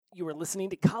You are listening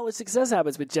to College Success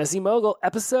Habits with Jesse Mogul,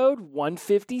 episode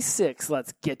 156.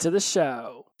 Let's get to the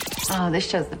show. Oh, this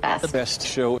show's the best. The best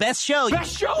show. Best show.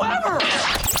 Best show ever!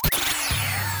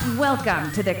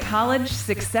 Welcome to the College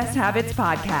Success Habits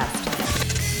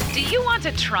Podcast. Do you want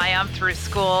to triumph through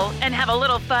school and have a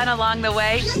little fun along the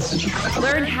way?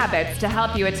 Learn habits to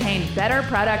help you attain better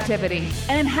productivity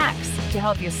And hacks to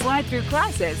help you slide through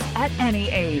classes at any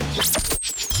age.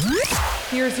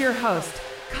 Here's your host,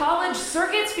 college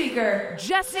circuit speaker,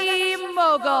 Jesse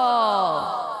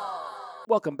Mogul.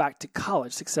 Welcome back to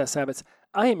College Success Habits.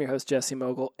 I am your host, Jesse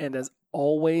Mogul, and as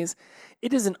always,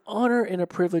 it is an honor and a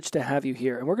privilege to have you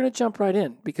here. And we're going to jump right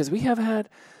in because we have had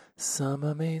some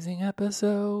amazing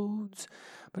episodes,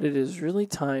 but it is really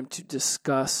time to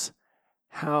discuss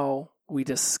how we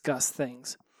discuss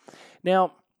things.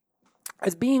 Now,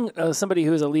 as being somebody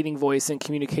who is a leading voice in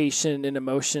communication and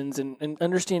emotions and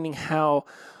understanding how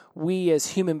we as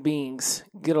human beings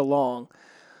get along,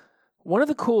 one of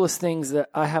the coolest things that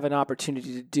I have an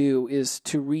opportunity to do is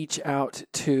to reach out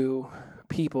to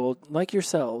people like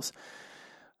yourselves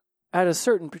at a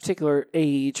certain particular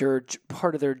age or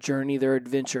part of their journey, their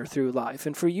adventure through life.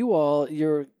 And for you all,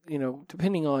 you're,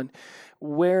 depending on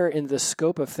where in the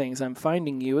scope of things I'm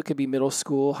finding you, it could be middle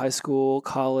school, high school,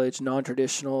 college,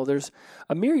 non-traditional. There's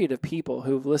a myriad of people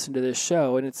who've listened to this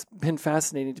show, and it's been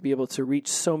fascinating to be able to reach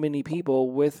so many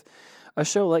people with a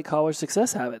show like College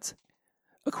Success Habits.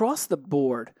 Across the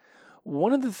board,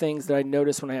 one of the things that I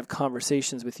notice when I have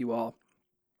conversations with you all,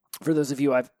 for those of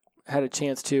you I've had a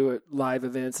chance to at live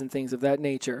events and things of that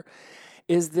nature,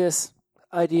 is this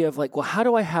idea of like, well, how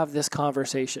do I have this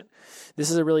conversation?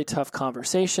 This is a really tough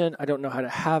conversation. I don't know how to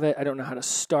have it. I don't know how to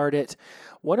start it.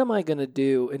 What am I going to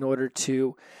do in order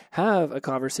to have a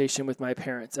conversation with my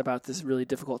parents about this really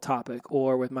difficult topic,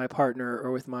 or with my partner,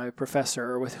 or with my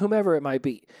professor, or with whomever it might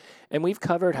be? And we've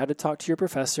covered how to talk to your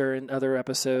professor in other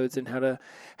episodes and how to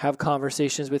have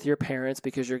conversations with your parents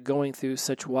because you're going through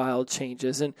such wild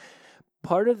changes. And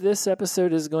part of this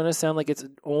episode is going to sound like it's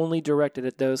only directed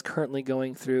at those currently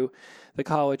going through the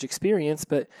college experience,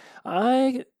 but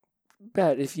I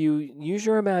bet if you use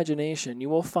your imagination, you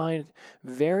will find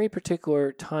very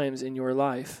particular times in your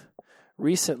life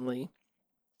recently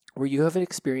where you have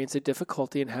experienced a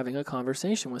difficulty in having a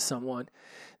conversation with someone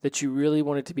that you really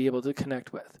wanted to be able to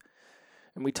connect with.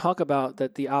 And we talk about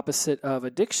that the opposite of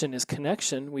addiction is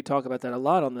connection. We talk about that a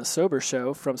lot on the Sober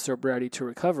Show, From Sobriety to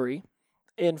Recovery.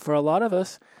 And for a lot of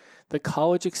us, the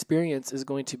college experience is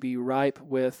going to be ripe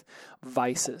with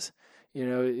vices.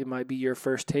 It might be your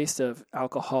first taste of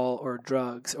alcohol or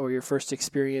drugs, or your first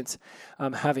experience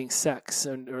having sex,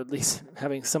 or at least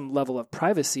having some level of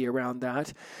privacy around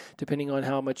that, depending on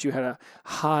how much you had to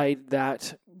hide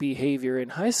that behavior in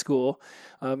high school.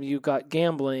 You've got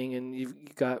gambling and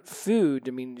you've got food.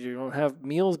 I mean, you don't have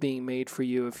meals being made for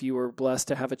you if you were blessed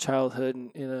to have a childhood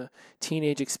in a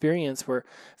teenage experience where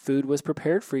food was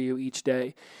prepared for you each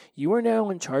day. You are now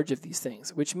in charge of these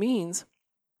things, which means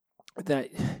that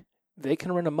they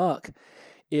can run amok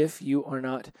if you are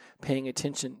not paying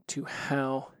attention to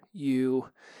how you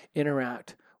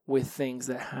interact with things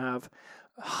that have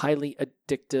highly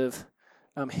addictive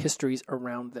histories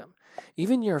around them.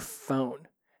 Even your phone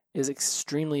is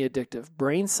extremely addictive.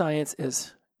 Brain science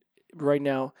is right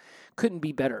now couldn't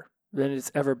be better than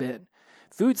it's ever been.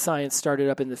 Food science started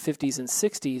up in the 50s and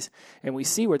 60s, and we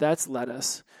see where that's led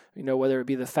us. Whether it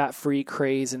be the fat-free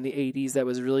craze in the 80s that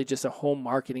was really just a whole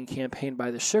marketing campaign by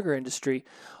the sugar industry,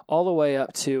 all the way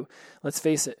up to, let's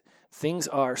face it, things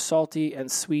are salty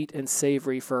and sweet and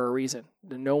savory for a reason.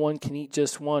 No one can eat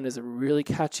just one is a really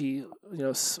catchy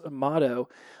motto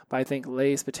by, I think,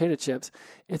 Lay's potato chips.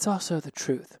 It's also the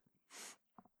truth.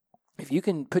 If you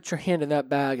can put your hand in that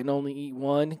bag and only eat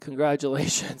one,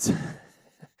 congratulations.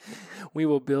 We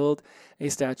will build a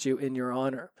statue in your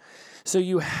honor. So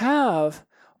you have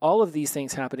all of these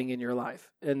things happening in your life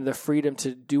and the freedom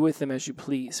to do with them as you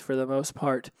please for the most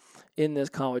part in this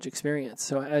college experience.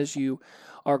 So as you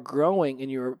are growing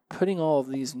and you're putting all of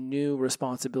these new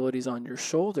responsibilities on your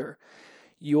shoulder,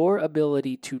 your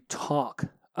ability to talk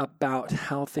about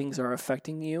how things are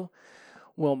affecting you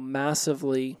will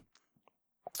massively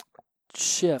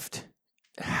shift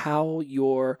how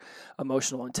your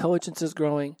emotional intelligence is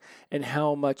growing and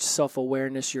how much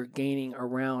self-awareness you're gaining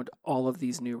around all of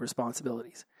these new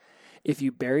responsibilities. If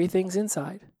you bury things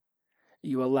inside,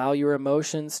 you allow your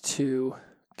emotions to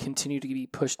continue to be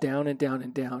pushed down and down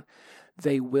and down,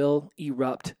 they will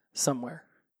erupt somewhere.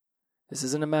 This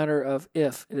isn't a matter of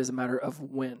if, it is a matter of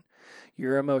when.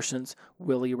 Your emotions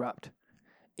will erupt.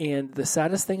 And the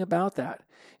saddest thing about that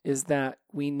is that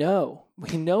we know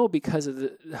because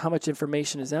of how much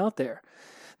information is out there,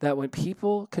 that when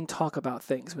people can talk about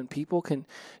things, when people can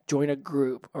join a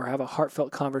group or have a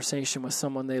heartfelt conversation with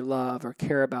someone they love or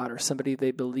care about or somebody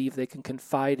they believe they can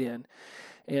confide in,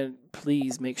 and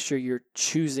please make sure you're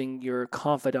choosing your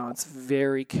confidants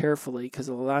very carefully, because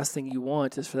the last thing you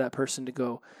want is for that person to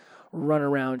go run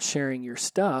around sharing your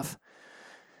stuff.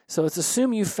 So let's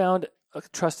assume you found a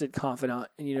trusted confidant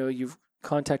and, you've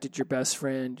contacted your best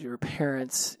friend, your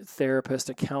parents, therapist,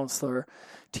 a counselor,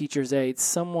 teacher's aide,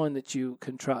 someone that you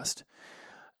can trust.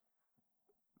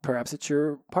 Perhaps it's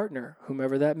your partner,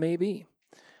 whomever that may be.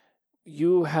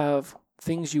 You have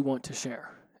things you want to share.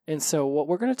 And so what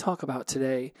we're going to talk about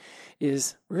today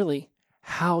is really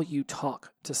how you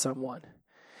talk to someone.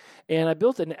 And I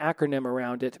built an acronym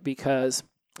around it because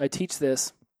I teach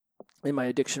this in my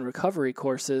addiction recovery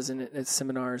courses and at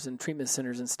seminars and treatment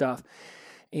centers and stuff.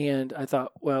 And I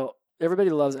thought, well, everybody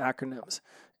loves acronyms.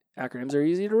 Acronyms are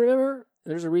easy to remember.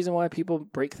 There's a reason why people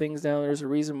break things down. There's a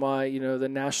reason why, the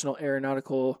National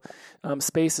Aeronautical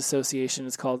Space Association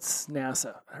is called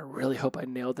NASA. I really hope I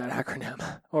nailed that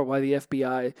acronym. Or why the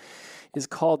FBI is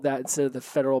called that instead of the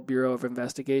Federal Bureau of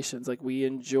Investigations. Like, we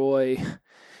enjoy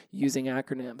using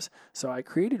acronyms. So I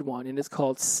created one, and it's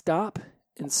called Stop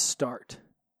and Start,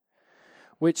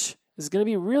 which is going to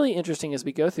be really interesting as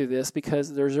we go through this,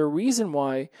 because there's a reason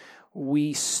why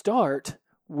we start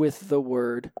with the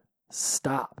word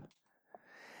stop.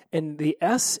 And the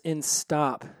S in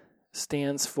stop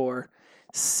stands for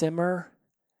simmer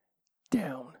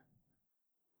down.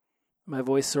 My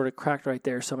voice sort of cracked right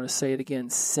there, so I'm going to say it again.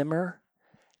 Simmer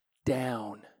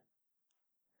down.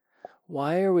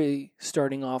 Why are we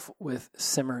starting off with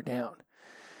simmer down?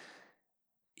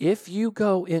 If you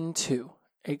go into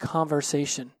a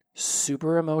conversation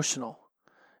super emotional,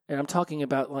 and I'm talking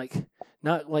about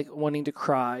not like wanting to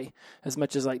cry as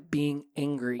much as like being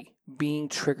angry, being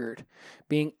triggered,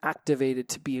 being activated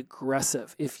to be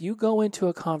aggressive. If you go into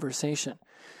a conversation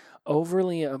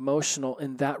overly emotional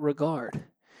in that regard,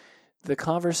 the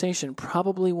conversation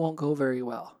probably won't go very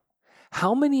well.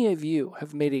 How many of you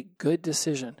have made a good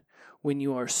decision when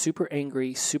you are super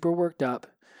angry, super worked up,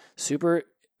 super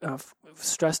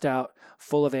stressed out,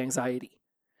 full of anxiety?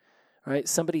 Right?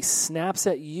 Somebody snaps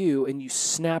at you and you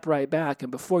snap right back, and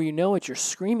before you know it, you're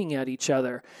screaming at each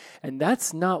other. And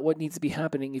that's not what needs to be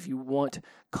happening if you want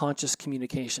conscious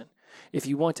communication, if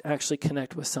you want to actually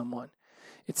connect with someone.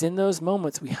 It's in those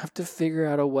moments we have to figure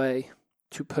out a way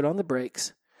to put on the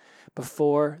brakes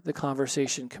before the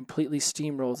conversation completely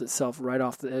steamrolls itself right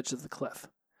off the edge of the cliff.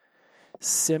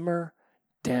 Simmer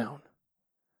down.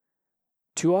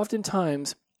 Too often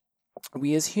times,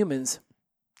 we as humans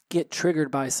get triggered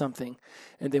by something,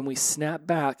 and then we snap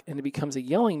back, and it becomes a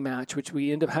yelling match, which we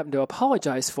end up having to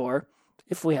apologize for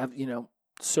if we have,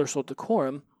 social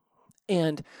decorum.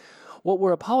 And what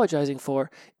we're apologizing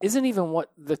for isn't even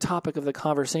what the topic of the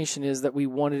conversation is that we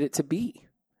wanted it to be.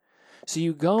 So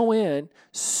you go in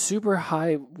super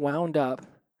high wound up,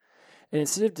 and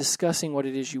instead of discussing what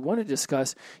it is you want to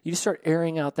discuss, you just start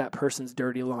airing out that person's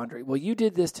dirty laundry. Well, you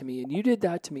did this to me, and you did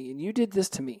that to me, and you did this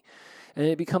to me. And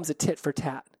it becomes a tit for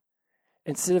tat,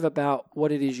 instead of about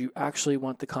what it is you actually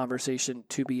want the conversation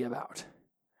to be about.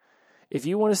 If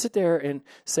you want to sit there and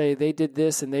say they did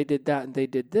this and they did that and they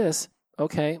did this,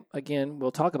 okay, again,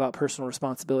 we'll talk about personal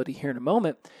responsibility here in a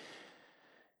moment.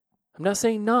 I'm not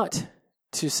saying not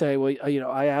to say, well,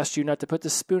 I asked you not to put the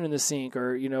spoon in the sink,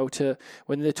 or, to,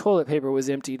 when the toilet paper was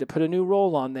empty, to put a new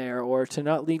roll on there, or to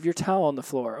not leave your towel on the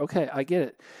floor. Okay, I get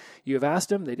it. You have asked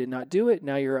them, they did not do it,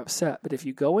 now you're upset. But if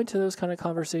you go into those kind of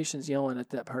conversations yelling at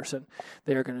that person,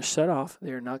 they are going to shut off,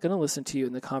 they are not going to listen to you,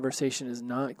 and the conversation is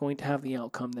not going to have the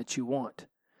outcome that you want.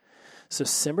 So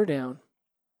simmer down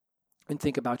and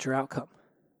think about your outcome.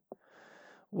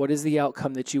 What is the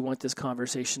outcome that you want this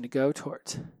conversation to go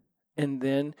towards? And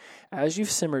then as you've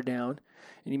simmered down,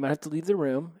 and you might have to leave the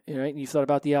room, right? And you've thought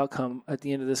about the outcome at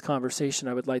the end of this conversation.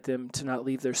 I would like them to not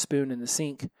leave their spoon in the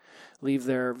sink, leave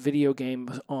their video game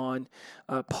on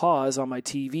pause on my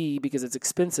TV because it's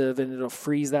expensive and it'll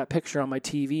freeze that picture on my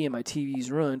TV and my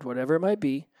TV's ruined, whatever it might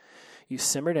be. You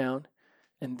simmer down,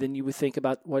 and then you would think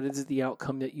about what is the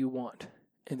outcome that you want.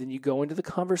 And then you go into the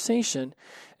conversation,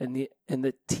 and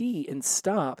the T in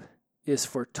stop is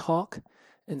for talk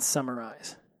and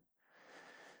summarize.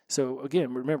 So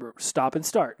again, remember, stop and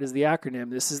start is the acronym.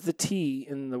 This is the T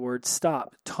in the word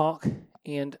stop, talk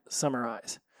and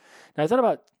summarize. Now I thought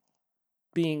about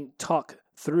being talk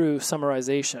through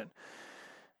summarization,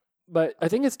 but I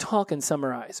think it's talk and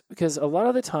summarize, because a lot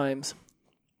of the times,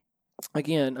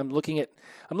 again, I'm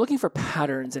looking for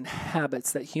patterns and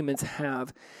habits that humans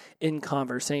have in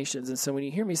conversations. And so when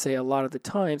you hear me say a lot of the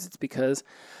times, it's because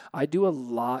I do a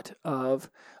lot of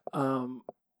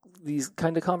these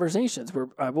kind of conversations where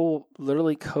I will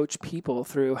literally coach people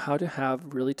through how to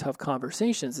have really tough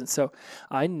conversations. And so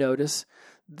I notice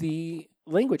the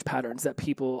language patterns that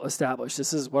people establish.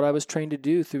 This is what I was trained to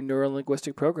do through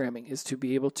neurolinguistic programming, is to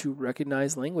be able to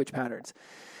recognize language patterns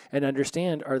and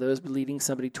understand, are those leading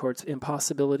somebody towards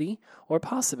impossibility or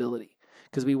possibility?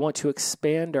 Because we want to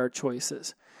expand our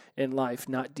choices in life,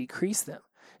 not decrease them.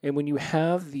 And when you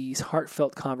have these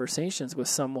heartfelt conversations with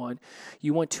someone,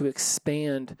 you want to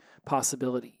expand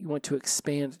possibility. You want to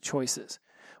expand choices.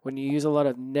 When you use a lot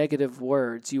of negative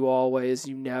words, you always,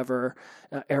 you never,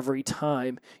 every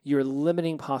time, you're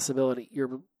limiting possibility.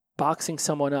 You're boxing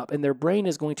someone up, and their brain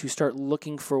is going to start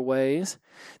looking for ways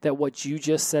that what you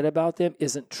just said about them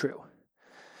isn't true.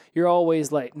 You're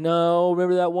always like, no,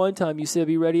 remember that one time you said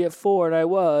be ready at 4 and I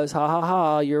was, ha ha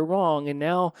ha, you're wrong. And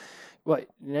now, what?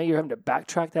 Now you're having to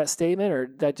backtrack that statement,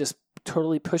 or that just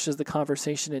totally pushes the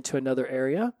conversation into another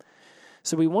area?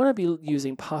 So we want to be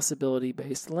using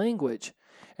possibility-based language.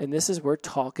 And this is where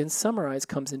talk and summarize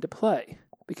comes into play,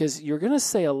 because you're going to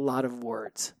say a lot of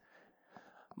words.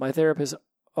 My therapist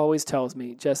always tells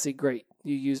me, Jesse, great,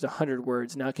 you used 100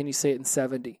 words. Now can you say it in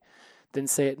 70? Then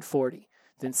say it in 40.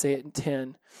 Then say it in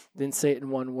 10. Then say it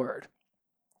in 1 word.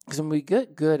 Because when we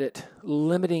get good at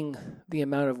limiting the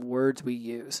amount of words we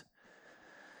use,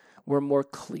 we're more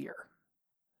clear.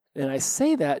 And I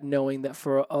say that knowing that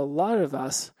for a lot of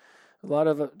us, a lot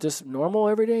of just normal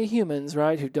everyday humans,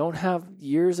 right, who don't have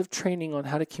years of training on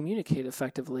how to communicate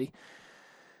effectively,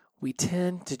 we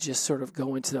tend to just sort of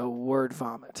go into the word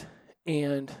vomit.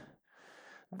 And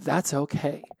that's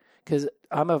okay, because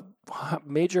I'm a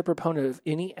major proponent of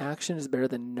any action is better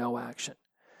than no action.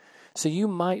 So you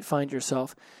might find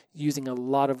yourself using a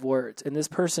lot of words, and this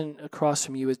person across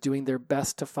from you is doing their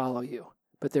best to follow you.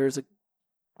 But there's a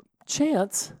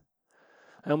chance,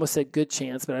 I almost said good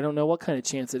chance, but I don't know what kind of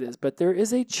chance it is, but there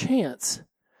is a chance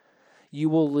you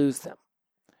will lose them.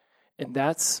 And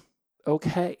that's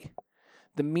okay.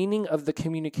 The meaning of the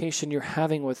communication you're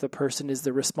having with the person is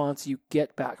the response you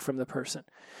get back from the person.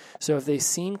 So if they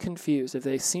seem confused, if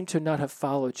they seem to not have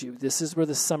followed you, this is where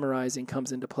the summarizing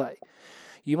comes into play.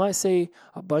 You might say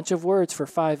a bunch of words for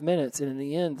 5 minutes, and in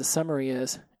the end, the summary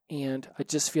is, and I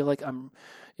just feel like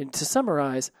and to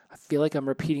summarize, I feel like I'm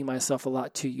repeating myself a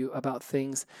lot to you about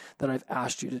things that I've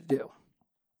asked you to do.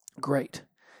 Great.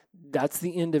 That's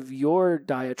the end of your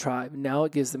diatribe. Now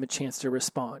it gives them a chance to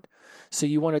respond. So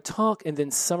you want to talk and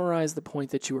then summarize the point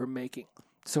that you were making.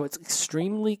 So it's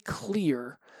extremely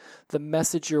clear the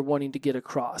message you're wanting to get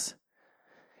across.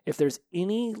 If there's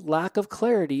any lack of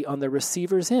clarity on the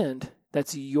receiver's end,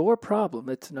 that's your problem.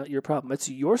 That's not your problem. That's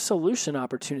your solution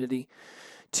opportunity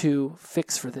to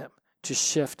fix for them, to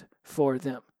shift for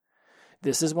them.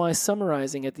 This is why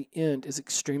summarizing at the end is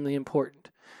extremely important.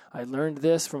 I learned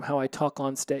this from how I talk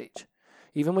on stage.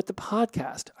 Even with the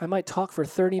podcast, I might talk for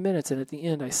 30 minutes and at the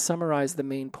end I summarize the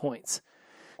main points.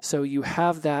 So you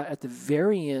have that at the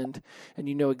very end and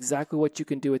you know exactly what you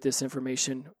can do with this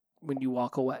information when you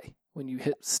walk away, when you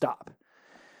hit stop.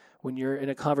 When you're in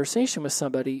a conversation with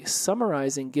somebody,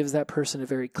 summarizing gives that person a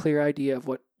very clear idea of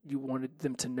what you wanted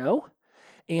them to know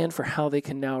and for how they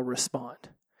can now respond.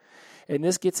 And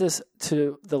this gets us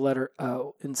to the letter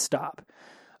O in stop.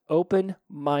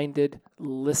 Open-minded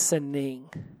listening.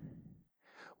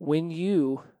 When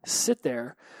you sit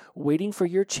there waiting for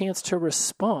your chance to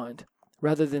respond,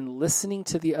 rather than listening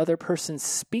to the other person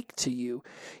speak to you,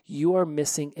 you are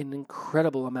missing an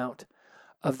incredible amount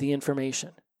of the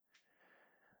information.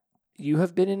 You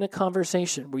have been in a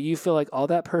conversation where you feel like all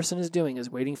that person is doing is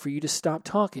waiting for you to stop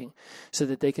talking so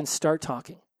that they can start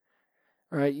talking.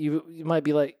 All right, you might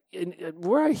be like,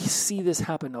 where I see this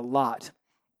happen a lot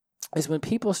is when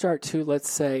people start to, let's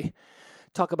say,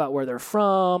 talk about where they're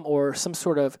from or some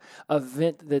sort of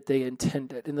event that they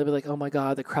intended. And they'll be like, oh my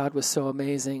God, the crowd was so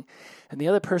amazing. And the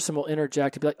other person will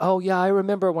interject and be like, oh yeah, I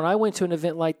remember when I went to an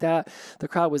event like that, the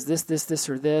crowd was this,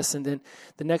 or this. And then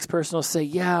the next person will say,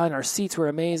 yeah, and our seats were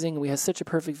amazing. And we had such a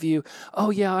perfect view. Oh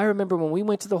yeah, I remember when we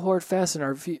went to the Horde Fest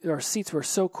and our seats were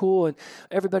so cool and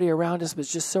everybody around us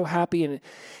was just so happy. And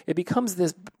it becomes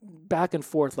this back and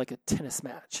forth like a tennis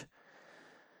match.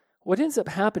 What ends up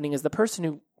happening is the person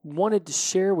who wanted to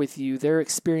share with you their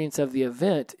experience of the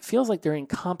event feels like they're in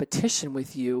competition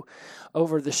with you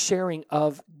over the sharing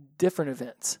of different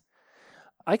events.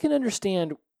 I can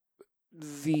understand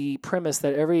the premise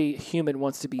that every human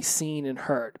wants to be seen and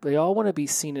heard. They all want to be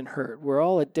seen and heard. We're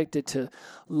all addicted to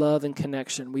love and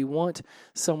connection. We want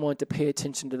someone to pay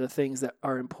attention to the things that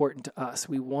are important to us.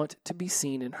 We want to be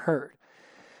seen and heard.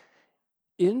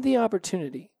 In the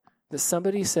opportunity that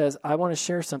somebody says, I want to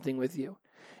share something with you,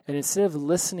 and instead of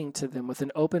listening to them with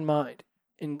an open mind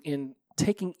in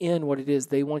taking in what it is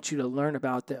they want you to learn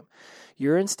about them.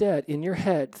 You're instead in your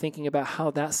head thinking about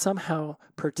how that somehow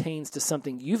pertains to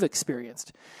something you've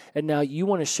experienced. And now you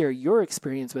want to share your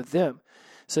experience with them.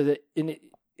 So that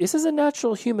this is a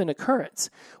natural human occurrence.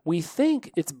 We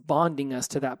think it's bonding us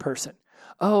to that person.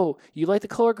 Oh, you like the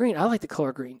color green? I like the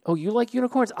color green. Oh, you like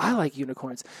unicorns? I like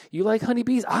unicorns. You like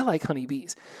honeybees? I like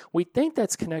honeybees. We think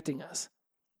that's connecting us.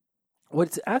 What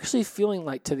it's actually feeling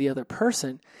like to the other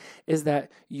person is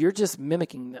that you're just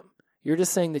mimicking them. You're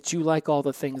just saying that you like all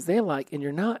the things they like, and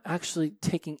you're not actually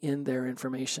taking in their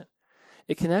information.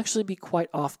 It can actually be quite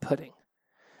off-putting.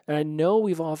 And I know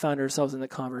we've all found ourselves in the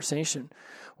conversation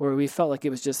where we felt like it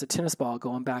was just a tennis ball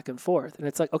going back and forth. And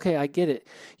it's like, okay, I get it.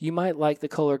 You might like the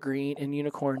color green and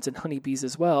unicorns and honeybees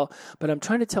as well, but I'm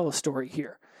trying to tell a story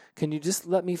here. Can you just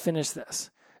let me finish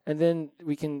this? And then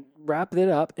we can wrap it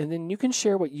up, and then you can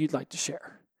share what you'd like to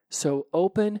share. So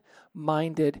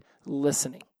open-minded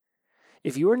listening.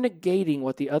 If you are negating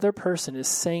what the other person is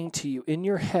saying to you in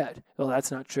your head, well, that's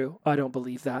not true. I don't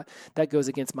believe that. That goes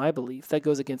against my belief. That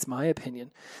goes against my opinion.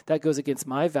 That goes against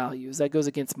my values. That goes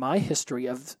against my history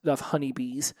of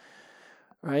honeybees.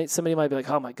 Right? Somebody might be like,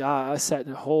 oh my God, I sat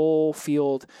in a whole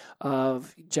field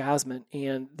of jasmine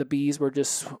and the bees were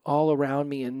just all around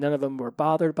me and none of them were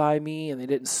bothered by me and they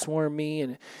didn't swarm me.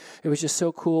 And it was just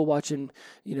so cool watching,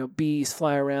 bees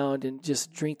fly around and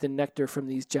just drink the nectar from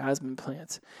these jasmine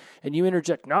plants. And you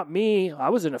interject, not me. I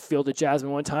was in a field of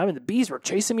jasmine one time and the bees were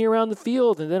chasing me around the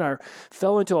field. And then I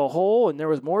fell into a hole and there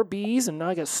was more bees and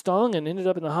I got stung and ended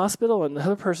up in the hospital. And the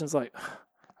other person's like,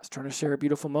 I was trying to share a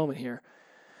beautiful moment here.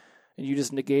 And you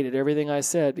just negated everything I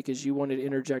said because you wanted to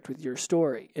interject with your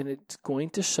story. And it's going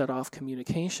to shut off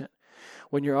communication.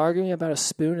 When you're arguing about a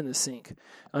spoon in the sink,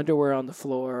 underwear on the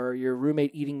floor, or your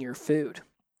roommate eating your food,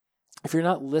 if you're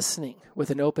not listening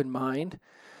with an open mind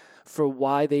for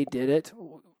why they did it,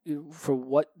 for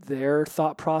what their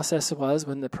thought process was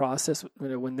when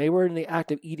they were in the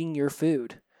act of eating your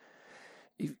food,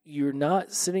 you're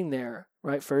not sitting there,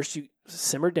 right? First, you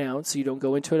simmer down so you don't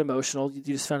go into it emotional. You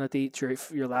just found out to eat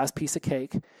your last piece of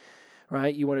cake,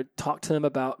 right? You want to talk to them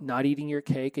about not eating your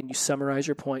cake and you summarize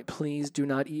your point. Please do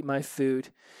not eat my food.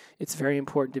 It's very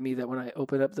important to me that when I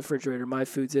open up the refrigerator, my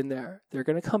food's in there. They're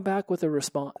going to come back with a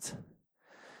response.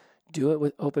 Do it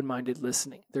with open-minded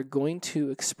listening. They're going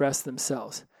to express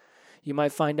themselves. You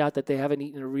might find out that they haven't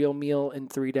eaten a real meal in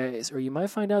 3 days, or you might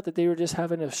find out that they were just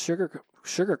having a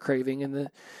sugar craving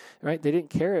right? They didn't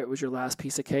care it was your last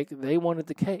piece of cake. They wanted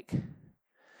the cake.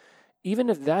 Even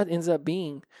if that ends up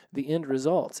being the end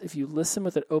results, if you listen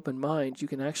with an open mind, you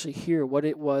can actually hear what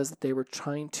it was that they were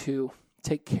trying to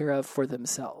take care of for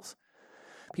themselves.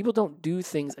 People don't do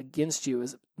things against you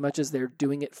as much as they're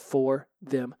doing it for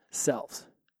themselves,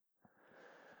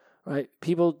 right?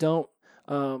 People don't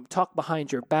talk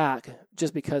behind your back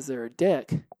just because they're a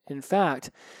dick. In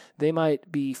fact, they might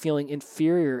be feeling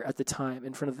inferior at the time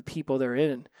in front of the people they're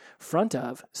in front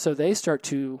of, so they start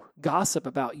to gossip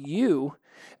about you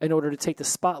in order to take the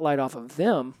spotlight off of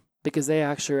them because they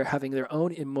actually are having their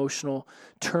own emotional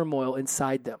turmoil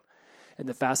inside them. And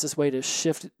the fastest way to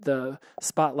shift the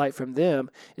spotlight from them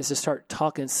is to start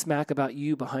talking smack about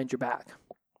you behind your back.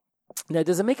 Now, it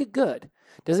doesn't make it good.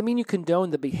 It doesn't mean you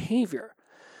condone the behavior.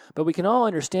 But we can all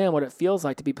understand what it feels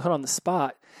like to be put on the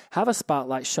spot, have a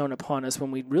spotlight shown upon us when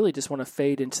we really just want to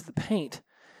fade into the paint.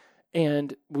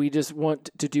 And we just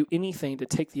want to do anything to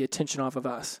take the attention off of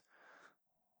us.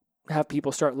 Have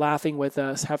people start laughing with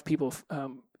us, have people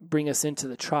bring us into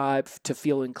the tribe to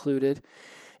feel included.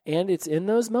 And it's in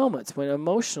those moments when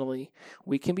emotionally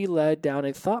we can be led down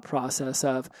a thought process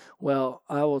of, well,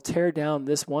 I will tear down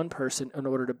this one person in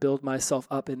order to build myself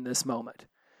up in this moment.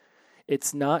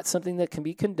 It's not something that can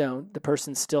be condoned. The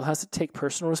person still has to take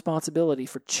personal responsibility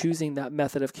for choosing that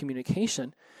method of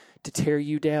communication to tear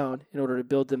you down in order to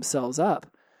build themselves up.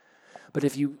 But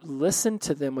if you listen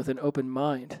to them with an open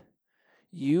mind,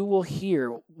 you will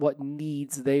hear what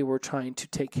needs they were trying to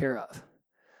take care of.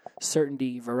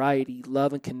 Certainty, variety,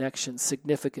 love and connection,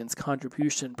 significance,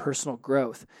 contribution, personal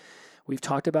growth. We've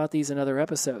talked about these in other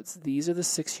episodes. These are the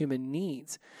 6 human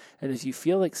needs. And if you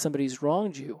feel like somebody's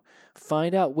wronged you,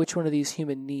 find out which one of these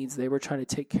human needs they were trying to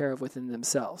take care of within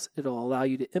themselves. It'll allow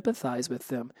you to empathize with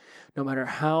them no matter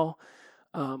how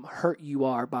hurt you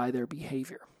are by their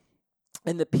behavior.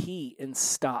 And the P in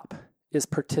stop is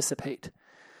participate.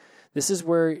 This is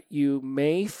where you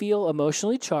may feel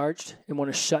emotionally charged and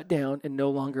want to shut down and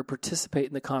no longer participate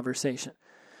in the conversation.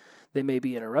 They may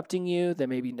be interrupting you. They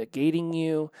may be negating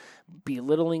you,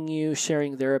 belittling you,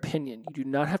 sharing their opinion. You do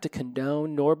not have to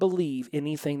condone nor believe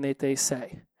anything that they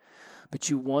say, but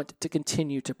you want to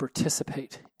continue to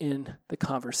participate in the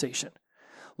conversation.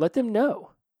 Let them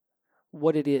know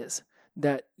what it is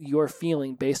that you're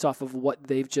feeling based off of what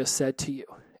they've just said to you.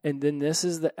 And then this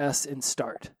is the S in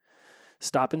start.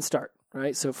 Stop and start,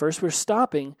 right? So first we're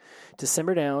stopping to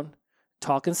simmer down,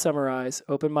 talk and summarize,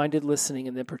 open-minded listening,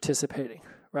 and then participating,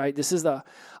 right? This is the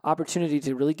opportunity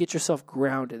to really get yourself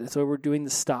grounded. That's why we're doing the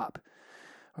stop,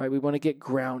 right? We want to get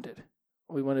grounded.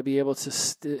 We want to be able to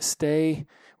stay.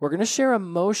 We're going to share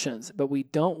emotions, but we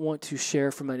don't want to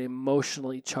share from an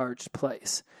emotionally charged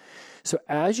place. So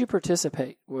as you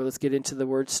participate, well, let's get into the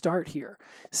word start here.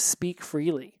 Speak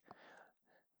freely.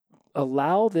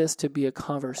 Allow this to be a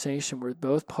conversation where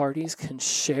both parties can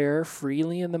share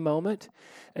freely in the moment.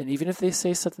 And even if they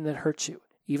say something that hurts you,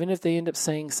 even if they end up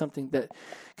saying something that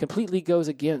completely goes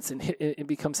against and it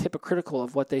becomes hypocritical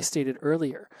of what they stated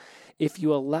earlier, if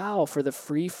you allow for the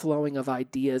free flowing of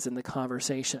ideas in the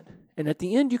conversation, and at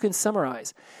the end you can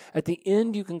summarize, at the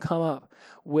end you can come up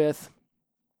with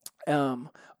and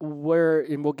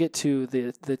we'll get to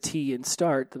the T and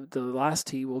start, the last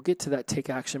T, we'll get to that take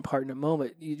action part in a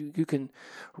moment. You can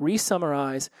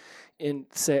re-summarize and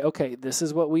say, okay, this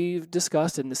is what we've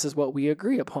discussed and this is what we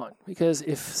agree upon. Because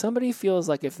if somebody feels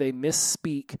like if they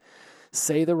misspeak,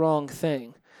 say the wrong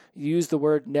thing, use the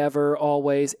word never,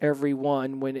 always,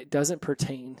 everyone when it doesn't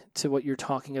pertain to what you're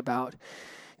talking about,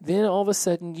 then all of a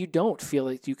sudden you don't feel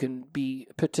like you can be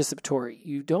participatory.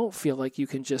 You don't feel like you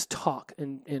can just talk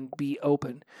and be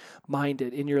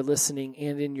open-minded in your listening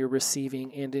and in your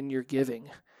receiving and in your giving.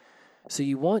 So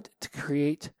you want to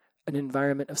create an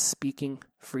environment of speaking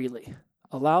freely.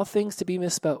 Allow things to be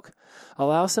misspoke.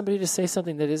 Allow somebody to say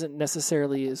something that isn't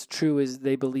necessarily as true as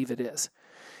they believe it is.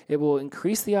 It will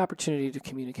increase the opportunity to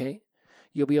communicate.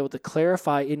 You'll be able to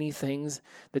clarify any things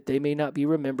that they may not be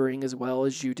remembering as well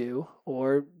as you do,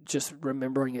 or just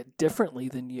remembering it differently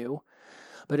than you.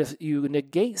 But if you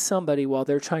negate somebody while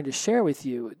they're trying to share with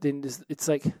you, then it's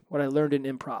like what I learned in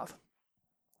improv.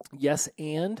 Yes,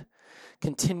 and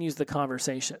continues the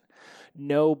conversation.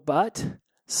 No, but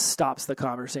stops the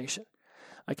conversation.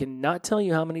 I cannot tell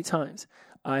you how many times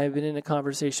I have been in a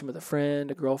conversation with a friend,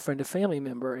 a girlfriend, a family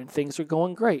member, and things are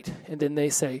going great. And then they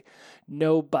say,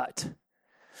 no, but.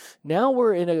 Now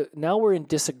we're in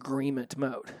disagreement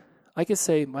mode. I could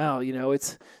say, wow,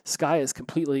 sky is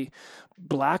completely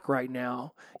black right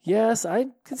now. Yes, I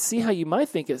can see how you might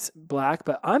think it's black,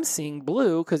 but I'm seeing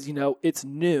blue because, it's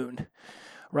noon,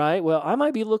 right? Well, I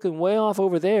might be looking way off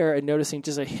over there and noticing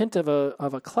just a hint of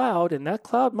a cloud, and that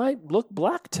cloud might look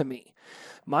black to me.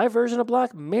 My version of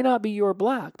black may not be your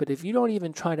black, but if you don't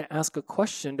even try to ask a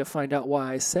question to find out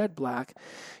why I said black,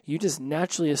 you just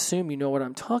naturally assume you know what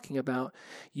I'm talking about.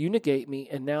 You negate me,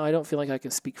 and now I don't feel like I can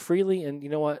speak freely. And you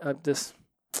know what?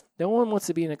 No one wants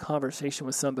to be in a conversation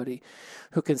with somebody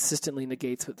who consistently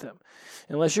negates with them,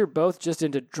 unless you're both just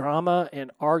into drama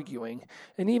and arguing.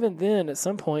 And even then, at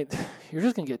some point, you're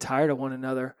just going to get tired of one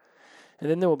another. And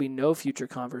then there will be no future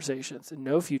conversations,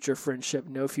 no future friendship,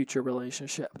 no future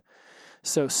relationship.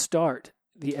 So start,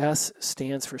 the S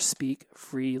stands for speak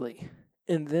freely.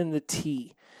 And then the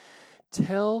T,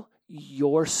 tell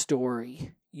your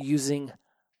story using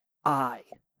I.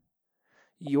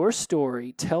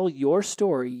 Tell your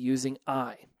story using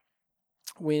I.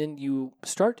 When you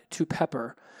start to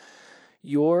pepper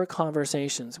your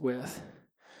conversations with,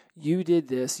 you did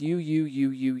this, you.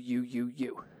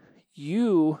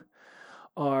 You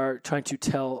are trying to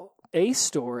tell a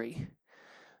story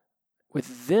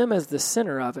with them as the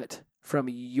center of it from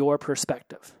your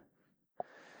perspective.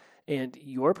 And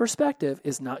your perspective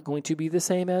is not going to be the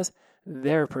same as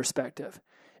their perspective.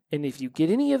 And if you get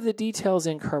any of the details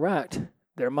incorrect,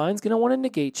 their mind's going to want to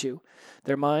negate you.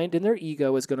 Their mind and their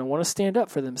ego is going to want to stand up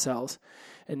for themselves.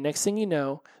 And next thing you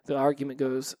know, the argument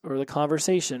goes, or the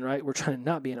conversation, right? We're trying to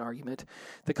not be an argument.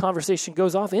 The conversation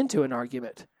goes off into an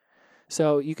argument.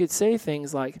 So you could say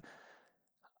things like,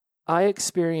 I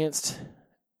experienced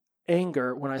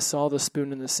anger when I saw the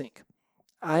spoon in the sink.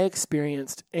 I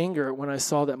experienced anger when I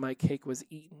saw that my cake was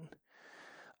eaten.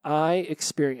 I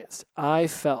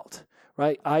felt,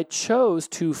 right? I chose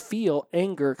to feel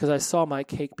anger because I saw my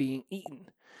cake being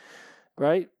eaten,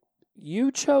 right?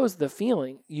 You chose the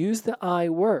feeling. Use the I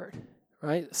word,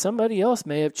 right? Somebody else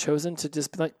may have chosen to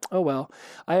just be like, oh, well,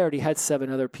 I already had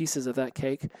 7 other pieces of that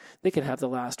cake. They can have the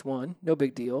last one. No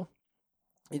big deal.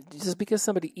 Just because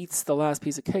somebody eats the last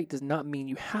piece of cake does not mean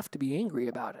you have to be angry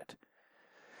about it.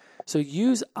 So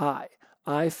use I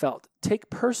felt. Take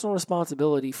personal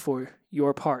responsibility for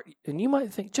your part. And you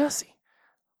might think, Jesse,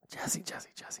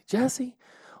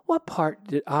 what part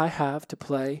did I have to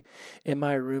play in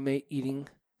my roommate eating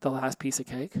the last piece of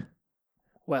cake?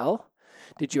 Well,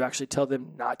 did you actually tell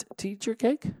them not to eat your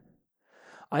cake?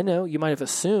 I know you might have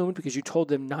assumed because you told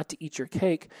them not to eat your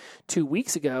cake 2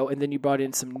 weeks ago, and then you brought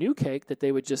in some new cake that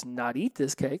they would just not eat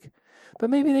this cake. But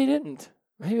maybe they didn't.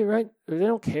 Maybe, right? They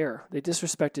don't care. They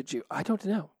disrespected you. I don't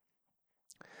know.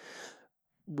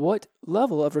 What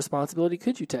level of responsibility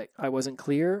could you take? I wasn't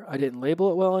clear. I didn't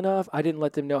label it well enough. I didn't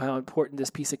let them know how important this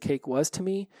piece of cake was to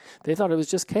me. They thought it was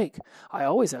just cake. I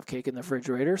always have cake in the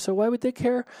refrigerator, so why would they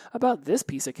care about this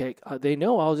piece of cake? They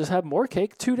know I'll just have more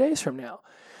cake 2 days from now.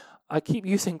 I keep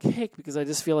using cake because I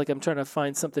just feel like I'm trying to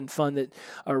find something fun that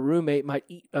a roommate might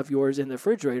eat of yours in the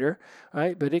refrigerator,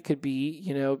 right? But it could be,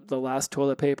 the last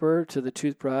toilet paper to the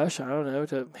toothbrush, I don't know,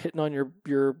 to hitting on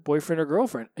your boyfriend or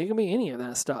girlfriend. It can be any of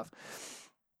that stuff.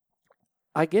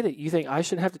 I get it. You think I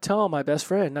should have to tell my best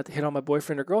friend not to hit on my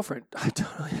boyfriend or girlfriend. I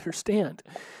totally understand.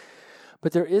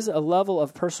 But there is a level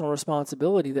of personal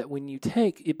responsibility that when you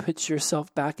take, it puts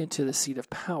yourself back into the seat of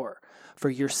power for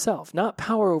yourself, not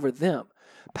power over them.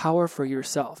 Power for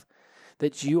yourself,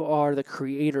 that you are the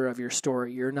creator of your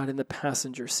story. You're not in the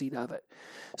passenger seat of it.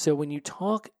 So when you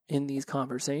talk in these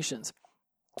conversations,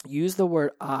 use the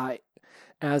word I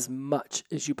as much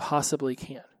as you possibly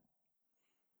can.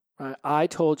 I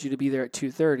told you to be there at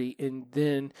 2:30 and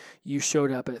then you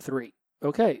showed up at 3.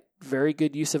 Okay, very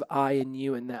good use of I and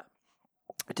you in that.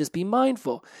 Just be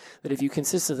mindful that if you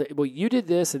consistently, well, you did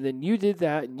this and then you did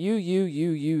that and you.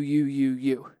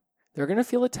 They're going to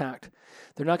feel attacked.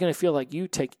 They're not going to feel like you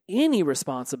take any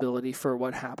responsibility for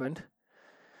what happened.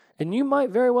 And you might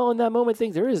very well in that moment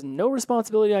think there is no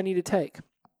responsibility I need to take.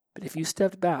 But if you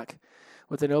stepped back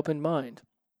with an open mind,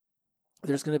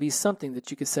 there's going to be something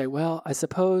that you could say, well, I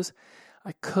suppose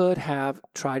I could have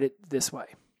tried it this way.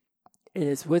 And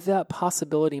it's with that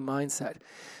possibility mindset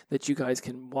that you guys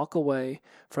can walk away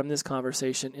from this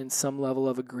conversation in some level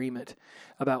of agreement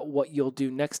about what you'll do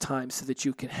next time so that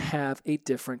you can have a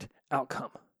different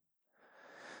outcome.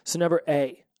 So number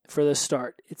A for the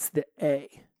start, it's the A.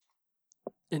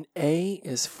 And A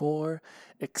is for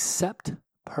accept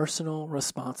personal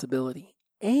responsibility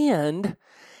and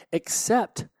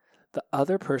accept the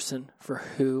other person for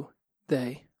who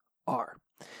they are.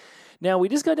 Now, we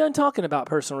just got done talking about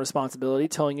personal responsibility,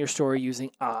 telling your story using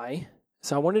I.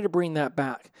 So I wanted to bring that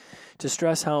back to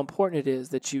stress how important it is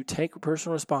that you take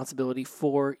personal responsibility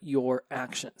for your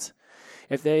actions.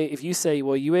 If you say,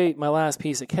 well, you ate my last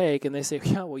piece of cake, and they say,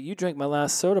 yeah, well, you drank my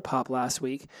last soda pop last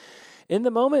week, in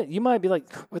the moment, you might be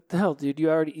like, what the hell, dude? You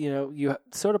already,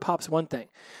 soda pop's one thing.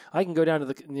 I can go down to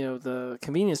the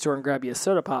convenience store and grab you a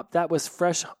soda pop. That was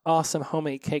fresh, awesome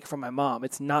homemade cake from my mom.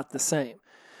 It's not the same.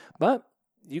 But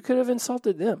you could have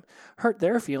insulted them, hurt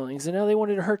their feelings, and now they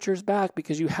wanted to hurt yours back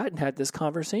because you hadn't had this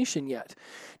conversation yet.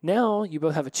 Now you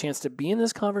both have a chance to be in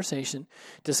this conversation,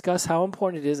 discuss how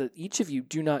important it is that each of you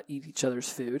do not eat each other's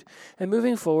food, and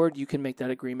moving forward, you can make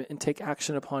that agreement and take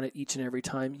action upon it each and every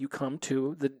time you come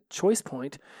to the choice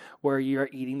point where you're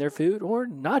eating their food or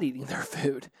not eating their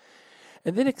food.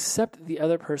 And then accept the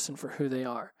other person for who they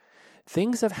are.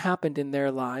 Things have happened in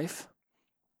their life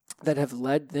that have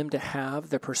led them to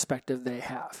have the perspective they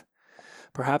have.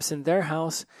 Perhaps in their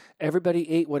house, everybody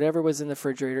ate whatever was in the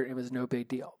refrigerator and it was no big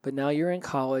deal. But now you're in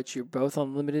college, you're both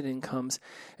on limited incomes,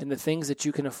 and the things that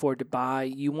you can afford to buy,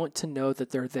 you want to know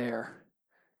that they're there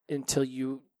until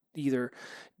you either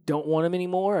don't want them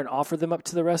anymore and offer them up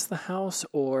to the rest of the house,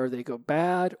 or they go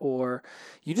bad, or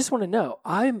you just want to know.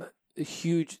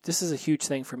 This is a huge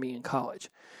thing for me in college.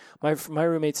 My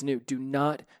roommates knew, do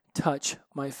not touch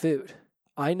my food.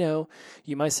 I know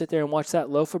you might sit there and watch that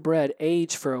loaf of bread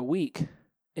age for a week.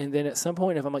 And then at some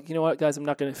point, if I'm like, you know what, guys, I'm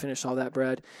not going to finish all that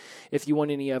bread. If you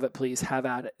want any of it, please have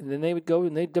at it. And then they would go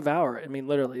and they'd devour it. I mean,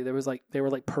 literally, they were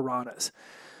like piranhas.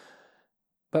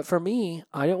 But for me,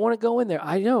 I didn't want to go in there.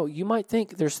 I know you might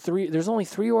think there's only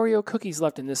 3 Oreo cookies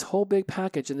left in this whole big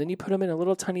package. And then you put them in a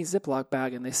little tiny Ziploc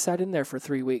bag and they sat in there for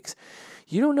 3 weeks.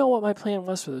 You don't know what my plan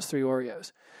was for those 3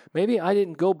 Oreos. Maybe I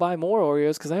didn't go buy more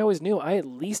Oreos because I always knew I at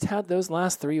least had those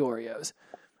last 3 Oreos.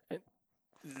 And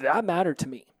that mattered to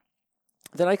me.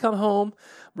 Then I come home,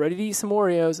 ready to eat some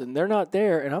Oreos, and they're not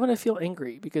there, and I'm going to feel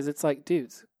angry because it's like,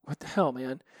 dudes, what the hell,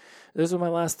 man? Those were my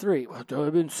last 3. Well,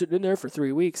 I've been sitting in there for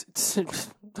 3 weeks.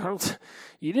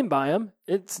 You didn't buy them.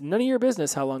 It's none of your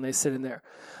business how long they sit in there.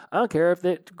 I don't care if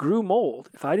it grew mold.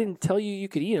 If I didn't tell you you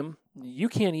could eat them, you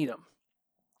can't eat them.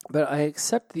 But I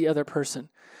accept the other person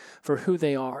for who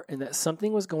they are and that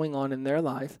something was going on in their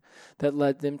life that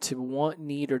led them to want,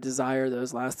 need, or desire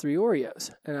those last 3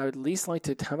 Oreos. And I would at least like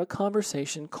to have a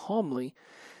conversation calmly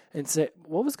and say,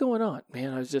 what was going on?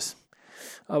 Man,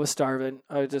 I was starving.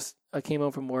 I came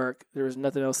home from work. There was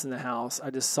nothing else in the house. I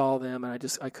just saw them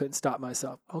and I couldn't stop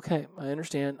myself. Okay, I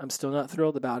understand. I'm still not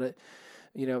thrilled about it.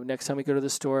 next time we go to the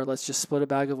store, let's just split a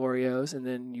bag of Oreos, and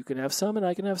then you can have some and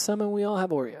I can have some and we all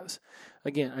have Oreos.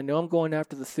 Again, I know I'm going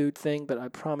after the food thing, but I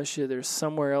promise you there's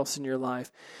somewhere else in your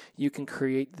life you can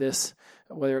create this,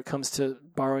 whether it comes to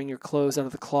borrowing your clothes out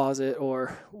of the closet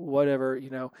or whatever,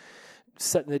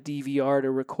 setting the DVR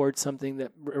to record something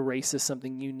that erases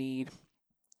something you need.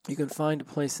 You can find a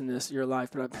place in your life,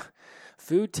 but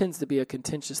food tends to be a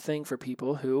contentious thing for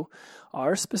people who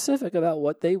are specific about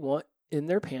what they want in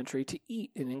their pantry to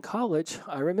eat. And in college,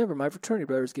 I remember my fraternity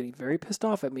brothers getting very pissed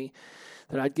off at me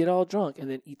that I'd get all drunk and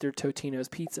then eat their Totino's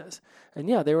pizzas. And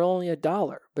yeah, they were only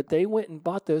 $1, but they went and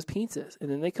bought those pizzas.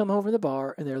 And then they come over to the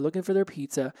bar and they're looking for their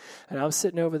pizza. And I'm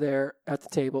sitting over there at the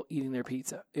table eating their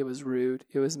pizza. It was rude.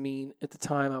 It was mean. At the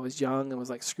time, I was young and was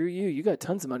like, screw you. You got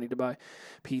tons of money to buy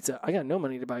pizza. I got no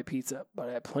money to buy pizza, but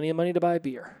I had plenty of money to buy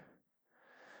beer.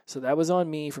 So that was on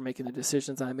me for making the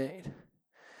decisions I made.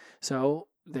 So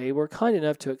they were kind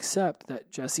enough to accept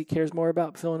that Jesse cares more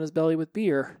about filling his belly with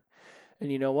beer.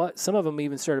 And you know what? Some of them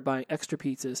even started buying extra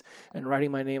pizzas and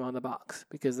writing my name on the box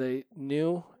because they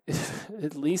knew,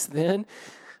 at least then,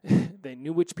 they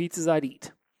knew which pizzas I'd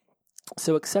eat.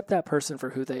 So accept that person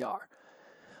for who they are.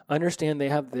 Understand they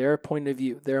have their point of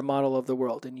view, their model of the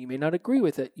world, and you may not agree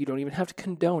with it. You don't even have to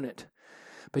condone it.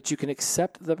 But you can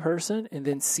accept the person and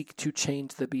then seek to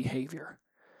change the behavior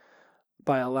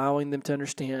by allowing them to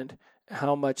understand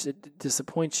how much it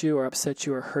disappoints you or upsets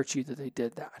you or hurts you that they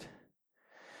did that.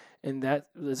 And that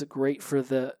is great for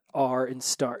the R in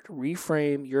START.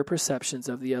 Reframe your perceptions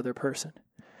of the other person,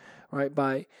 right?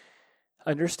 By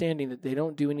understanding that they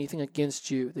don't do anything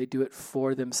against you. They do it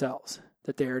for themselves.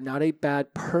 That they are not a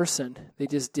bad person. They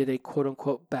just did a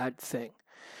quote-unquote bad thing.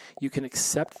 You can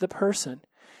accept the person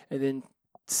and then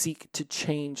seek to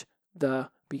change the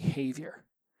behavior.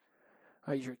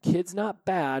 Right, your kid's not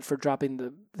bad for dropping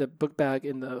the book bag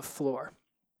in the floor.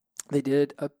 They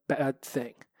did a bad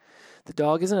thing. The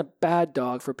dog isn't a bad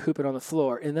dog for pooping on the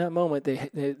floor. In that moment,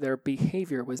 their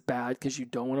behavior was bad because you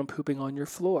don't want them pooping on your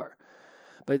floor.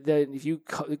 But then if you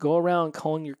go around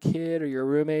calling your kid or your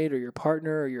roommate or your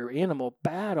partner or your animal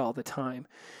bad all the time,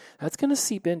 that's going to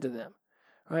seep into them.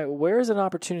 Right? Where is an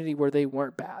opportunity where they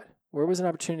weren't bad? Where was an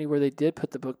opportunity where they did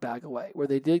put the book bag away, where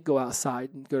they did go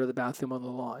outside and go to the bathroom on the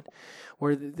lawn,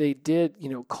 where they did,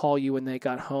 call you when they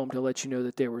got home to let you know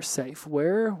that they were safe?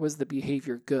 Where was the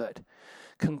behavior good?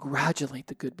 Congratulate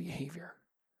the good behavior.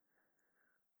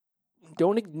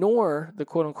 Don't ignore the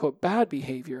quote-unquote bad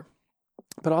behavior,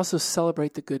 but also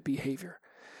celebrate the good behavior.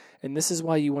 And this is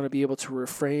why you want to be able to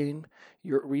reframe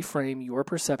your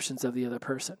perceptions of the other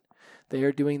person. They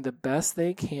are doing the best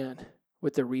they can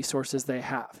with the resources they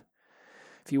have.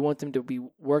 If you want them to be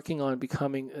working on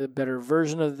becoming a better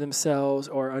version of themselves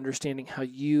or understanding how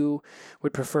you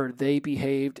would prefer they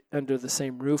behaved under the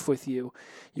same roof with you,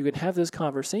 you can have those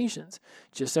conversations.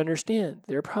 Just understand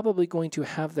they're probably going to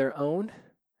have their own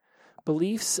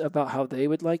beliefs about how they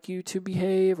would like you to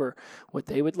behave or what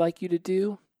they would like you to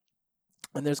do.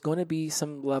 And there's going to be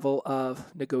some level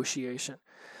of negotiation,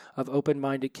 of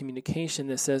open-minded communication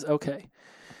that says, okay,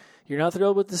 you're not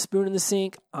thrilled with the spoon in the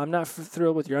sink. I'm not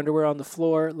thrilled with your underwear on the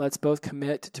floor. Let's both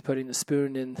commit to putting the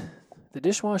spoon in the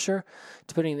dishwasher,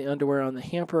 to putting the underwear on the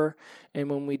hamper. And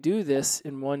when we do this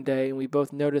in one day and we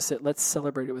both notice it, let's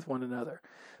celebrate it with one another.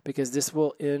 Because this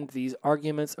will end these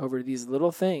arguments over these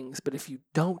little things. But if you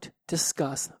don't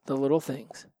discuss the little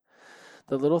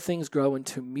things grow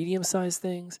into medium-sized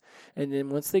things. And then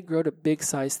once they grow to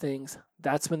big-sized things,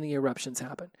 that's when the eruptions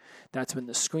happen. That's when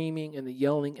the screaming and the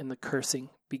yelling and the cursing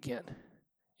begin.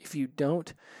 If you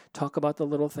don't talk about the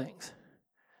little things,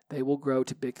 they will grow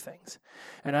to big things.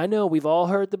 And I know we've all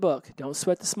heard the book, Don't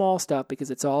Sweat the Small Stuff,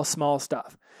 because it's all small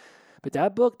stuff. But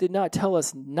that book did not tell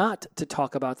us not to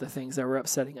talk about the things that were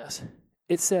upsetting us.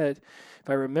 It said, if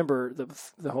I remember,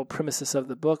 the whole premises of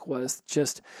the book was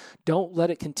just don't let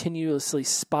it continuously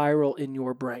spiral in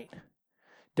your brain.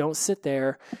 Don't sit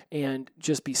there and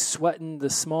just be sweating the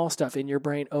small stuff in your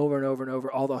brain over and over and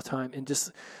over all the time and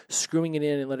just screwing it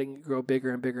in and letting it grow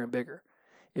bigger and bigger and bigger.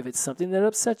 If it's something that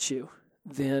upsets you,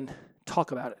 then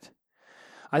talk about it.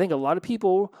 I think a lot of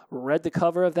people read the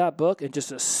cover of that book and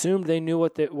just assumed they knew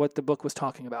what the book was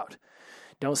talking about.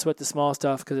 Don't sweat the small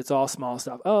stuff because it's all small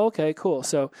stuff. Oh, okay, cool.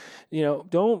 So,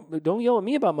 don't yell at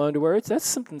me about my underwear. That's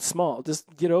something small.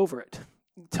 Just get over it.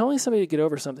 Telling somebody to get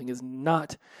over something is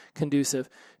not conducive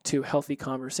to healthy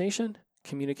conversation,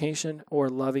 communication, or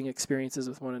loving experiences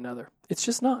with one another. It's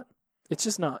just not. It's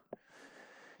just not.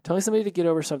 Telling somebody to get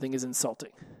over something is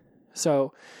insulting.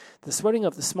 So the sweating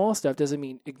of the small stuff doesn't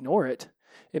mean ignore it.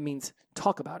 It means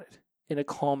talk about it in a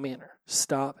calm manner.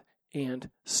 Stop and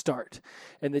start.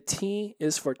 And the T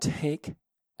is for take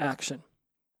action.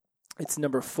 It's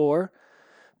number 4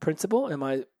 principle in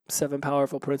my 7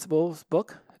 Powerful Principles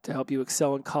book to help you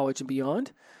excel in college and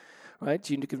beyond. Right?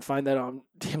 You can find that on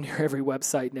damn near every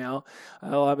website now.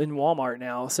 I'm in Walmart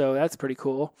now, so that's pretty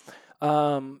cool.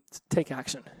 Take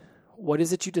action. What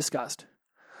is it you discussed?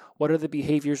 What are the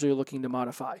behaviors you're looking to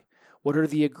modify? What are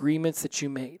the agreements that you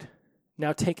made?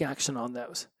 Now take action on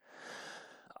those.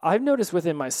 I've noticed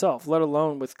within myself, let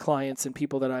alone with clients and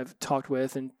people that I've talked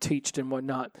with and teached and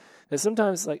whatnot, that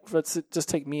sometimes, like, let's just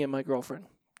take me and my girlfriend.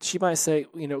 She might say,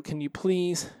 can you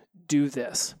please do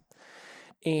this?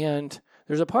 And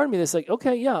there's a part of me that's like,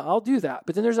 okay, yeah, I'll do that.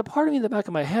 But then there's a part of me in the back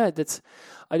of my head that's,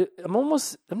 I'm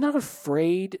not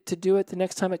afraid to do it the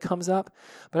next time it comes up,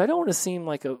 but I don't want to seem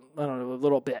like a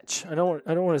little bitch. I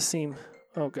don't want to seem,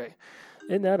 okay,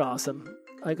 isn't that awesome?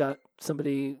 I got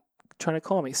somebody trying to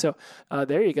call me. So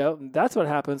there you go. That's what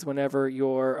happens whenever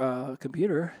your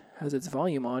computer has its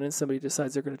volume on and somebody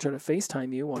decides they're going to try to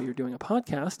FaceTime you while you're doing a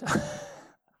podcast.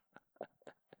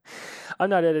 I'm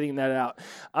not editing that out.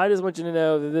 I just want you to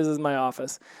know that this is my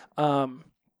office.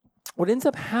 What ends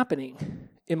up happening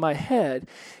in my head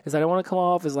is I don't want to come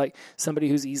off as like somebody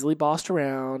who's easily bossed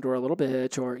around or a little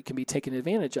bitch or can be taken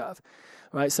advantage of,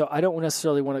 right? So I don't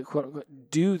necessarily want to quote unquote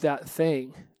do that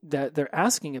thing that they're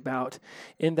asking about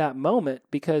in that moment,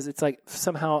 because it's like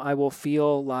somehow I will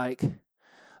feel like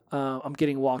I'm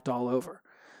getting walked all over.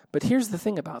 But here's the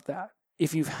thing about that.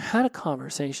 If you've had a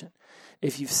conversation,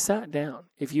 if you've sat down,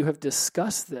 if you have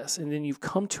discussed this, and then you've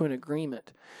come to an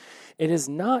agreement, it is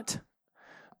not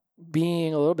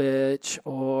being a little bitch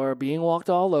or being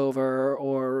walked all over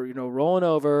or, rolling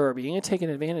over or being taken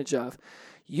advantage of.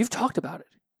 You've talked about it.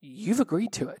 You've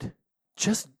agreed to it.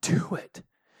 Just do it.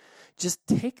 Just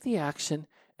take the action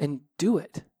and do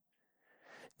it.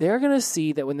 They're going to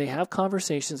see that when they have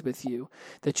conversations with you,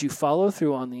 that you follow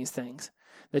through on these things,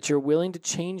 that you're willing to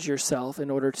change yourself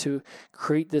in order to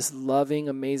create this loving,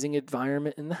 amazing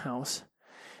environment in the house.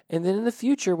 And then in the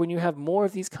future, when you have more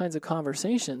of these kinds of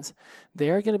conversations,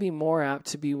 they're going to be more apt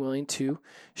to be willing to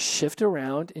shift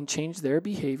around and change their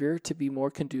behavior to be more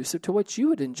conducive to what you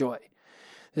would enjoy.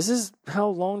 This is how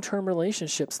long-term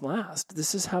relationships last.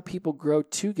 This is how people grow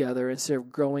together instead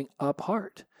of growing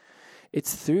apart.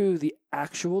 It's through the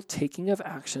actual taking of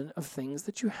action of things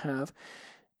that you have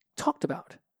talked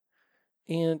about.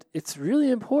 And it's really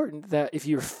important that if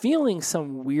you're feeling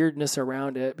some weirdness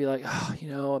around it, be like,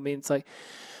 it's like,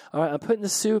 all right, I'm putting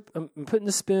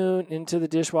the spoon into the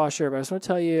dishwasher, but I just want to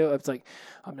tell you, it's like,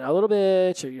 I'm not a little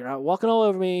bitch, or you're not walking all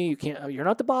over me, you're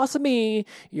not the boss of me,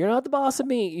 you're not the boss of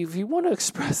me. If you want to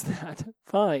express that,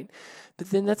 fine.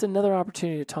 But then that's another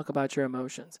opportunity to talk about your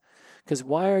emotions. Because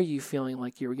why are you feeling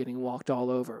like you're getting walked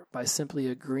all over? By simply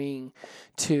agreeing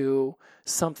to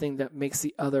something that makes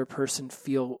the other person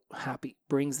feel happy,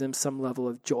 brings them some level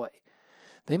of joy.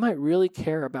 They might really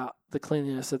care about the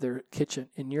cleanliness of their kitchen,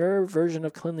 and your version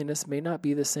of cleanliness may not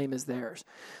be the same as theirs.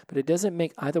 But it doesn't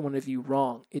make either one of you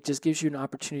wrong. It just gives you an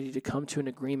opportunity to come to an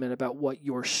agreement about what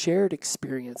your shared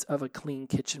experience of a clean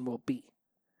kitchen will be.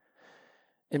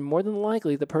 And more than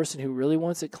likely, the person who really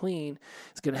wants it clean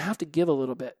is going to have to give a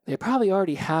little bit. They probably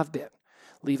already have been,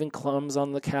 leaving crumbs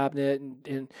on the cabinet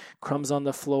and crumbs on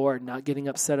the floor and not getting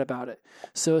upset about it.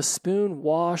 So a spoon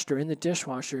washed or in the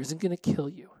dishwasher isn't going to kill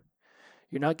you.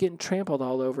 You're not getting trampled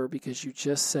all over because you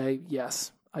just say,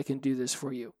 yes, I can do this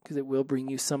for you, because it will bring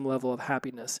you some level of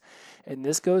happiness. And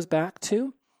this goes back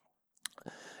to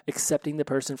accepting the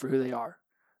person for who they are,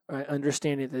 right?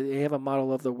 Understanding that they have a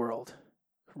model of the world.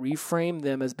 Reframe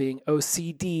them as being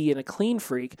OCD and a clean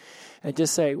freak, and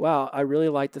just say, wow, I really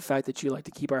like the fact that you like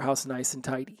to keep our house nice and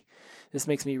tidy. This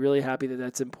makes me really happy that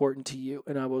that's important to you,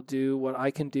 and I will do what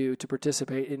I can do to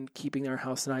participate in keeping our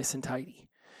house nice and tidy.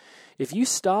 If you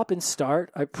stop and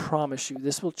start, I promise you,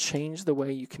 this will change the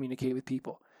way you communicate with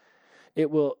people. It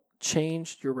will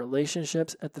change your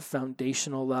relationships at the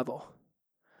foundational level.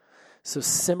 So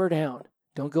simmer down.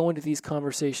 Don't go into these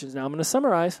conversations. Now I'm going to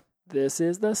summarize. This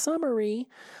is the summary.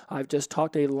 I've just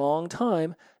talked a long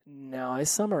time. Now I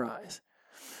summarize.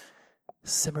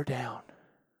 Simmer down.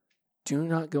 Do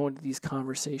not go into these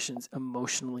conversations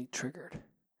emotionally triggered.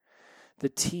 The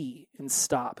T in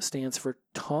STOP stands for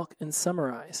talk and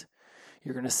summarize.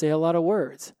 You're going to say a lot of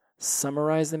words.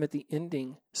 Summarize them at the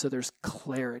ending so there's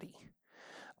clarity.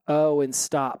 O in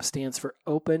STOP stands for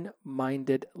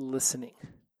open-minded listening.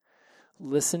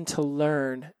 Listen to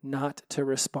learn, not to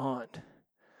respond.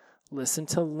 Listen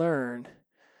to learn,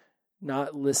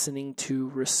 not listening to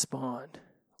respond.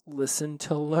 Listen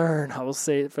to learn. I will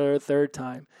say it for a third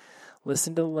time.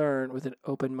 Listen to learn with an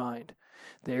open mind.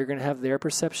 They're going to have their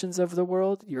perceptions of the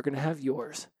world. You're going to have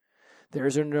yours.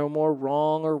 Theirs are no more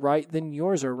wrong or right than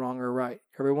yours are wrong or right.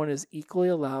 Everyone is equally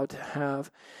allowed to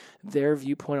have their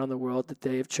viewpoint on the world that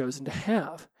they have chosen to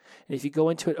have. And if you go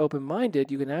into it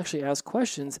open-minded, you can actually ask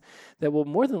questions that will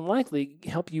more than likely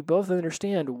help you both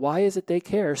understand why is it they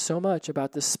care so much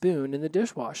about the spoon in the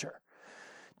dishwasher.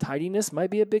 Tidiness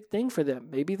might be a big thing for them.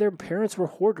 Maybe their parents were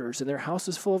hoarders and their house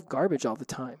is full of garbage all the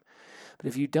time. But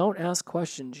if you don't ask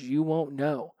questions, you won't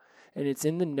know. And it's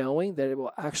in the knowing that it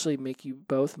will actually make you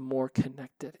both more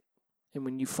connected. And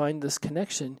when you find this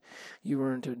connection, you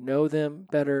learn to know them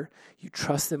better, you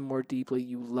trust them more deeply,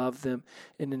 you love them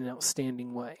in an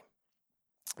outstanding way.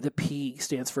 The P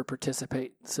stands for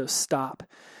participate. So stop,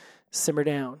 simmer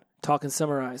down, talk and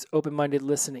summarize, open-minded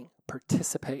listening,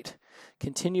 participate.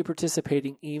 Continue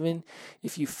participating even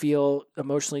if you feel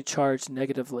emotionally charged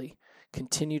negatively.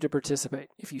 Continue to participate.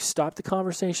 If you stop the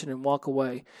conversation and walk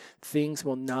away, things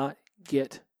will not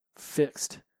get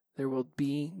fixed. There will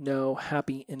be no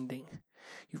happy ending.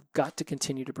 You've got to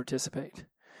continue to participate.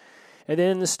 And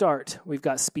then in the start, we've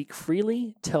got speak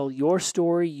freely, tell your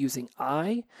story using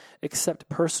I, accept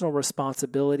personal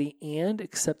responsibility, and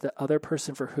accept the other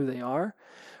person for who they are.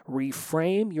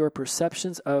 Reframe your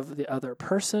perceptions of the other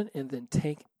person, and then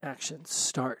take action.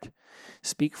 Start.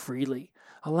 Speak freely.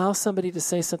 Allow somebody to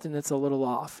say something that's a little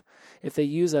off. If they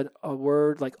use a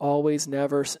word like always,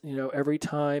 never, every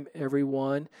time,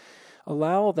 everyone,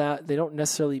 allow that. They don't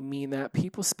necessarily mean that.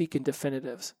 People speak in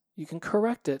definitives. You can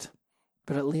correct it,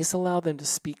 but at least allow them to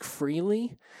speak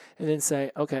freely and then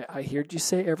say, okay, I heard you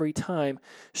say every time.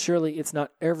 Surely it's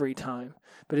not every time.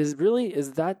 But is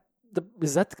that the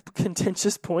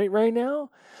contentious point right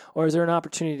now? Or is there an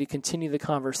opportunity to continue the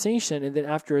conversation, and then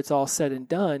after it's all said and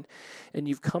done and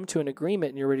you've come to an agreement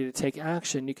and you're ready to take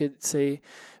action, you could say,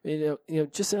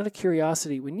 just out of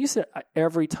curiosity, when you said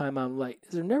every time I'm late,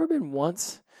 has there never been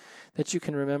once that you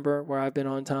can remember where I've been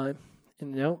on time?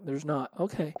 And no, there's not.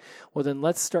 Okay. Well, then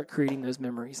let's start creating those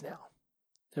memories now.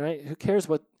 All right? Who cares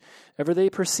whatever they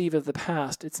perceive of the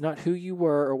past? It's not who you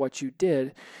were or what you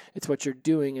did. It's what you're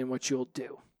doing and what you'll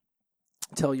do.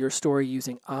 Tell your story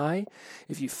using I.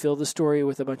 If you fill the story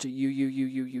with a bunch of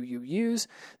yous,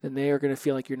 then they are going to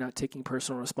feel like you're not taking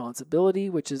personal responsibility,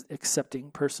 which is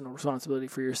accepting personal responsibility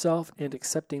for yourself and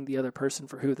accepting the other person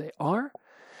for who they are.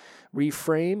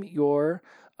 Reframe your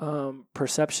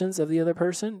perceptions of the other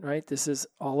person, right? This is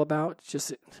all about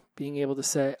just being able to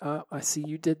say, I see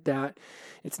you did that.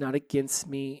 It's not against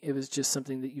me. It was just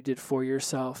something that you did for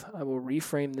yourself. I will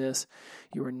reframe this.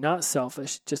 You are not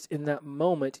selfish. Just in that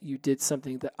moment, you did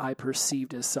something that I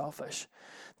perceived as selfish.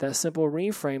 That simple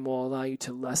reframe will allow you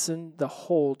to lessen the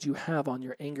hold you have on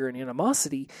your anger and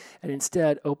animosity, and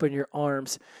instead open your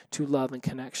arms to love and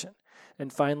connection.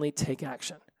 And finally, take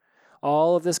action.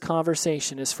 All of this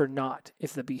conversation is for naught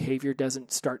if the behavior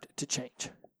doesn't start to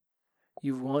change.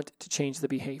 You want to change the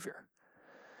behavior.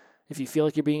 If you feel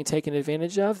like you're being taken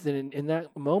advantage of, then in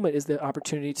that moment is the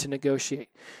opportunity to negotiate.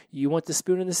 You want the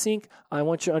spoon in the sink? I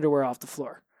want your underwear off the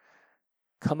floor.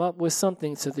 Come up with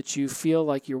something so that you feel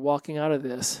like you're walking out of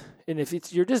this. And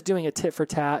if you're just doing a tit for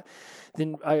tat,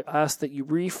 then I ask that you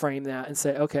reframe that and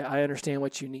say, okay, I understand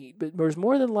what you need. But there's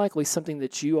more than likely something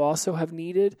that you also have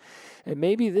needed. And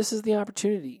maybe this is the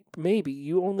opportunity. Maybe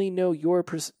you only know your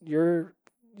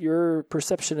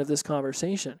perception of this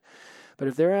conversation. But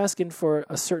if they're asking for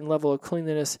a certain level of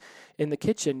cleanliness in the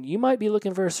kitchen, you might be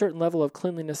looking for a certain level of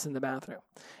cleanliness in the bathroom.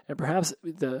 And perhaps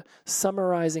the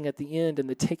summarizing at the end and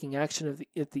the taking action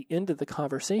at the end of the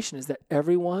conversation is that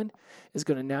everyone is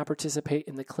going to now participate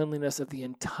in the cleanliness of the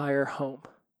entire home.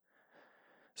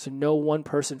 So no one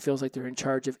person feels like they're in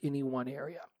charge of any one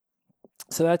area.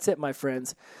 So that's it, my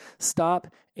friends. Stop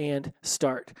and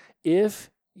start.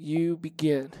 If you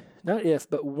begin, not if,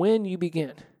 but when you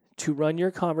begin to run your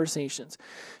conversations,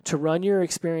 to run your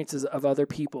experiences of other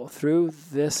people through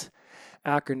this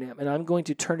acronym. And I'm going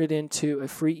to turn it into a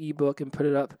free ebook and put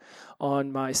it up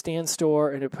on my Stan Store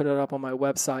and put it up on my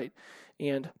website.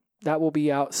 And that will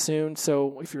be out soon.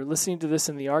 So if you're listening to this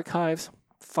in the archives,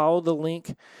 follow the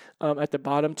link at the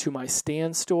bottom to my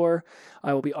Stan Store.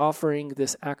 I will be offering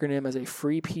this acronym as a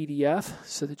free PDF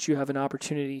so that you have an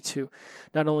opportunity to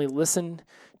not only listen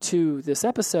to this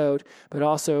episode, but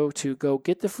also to go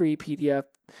get the free PDF.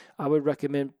 I would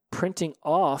recommend printing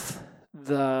off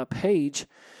the page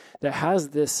that has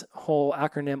this whole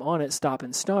acronym on it, STOP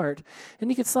and START, and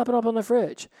you can slap it up on the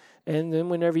fridge. And then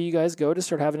whenever you guys go to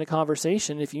start having a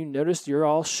conversation, if you notice you're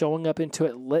all showing up into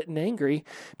it lit and angry,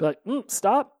 be like,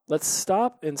 stop. Let's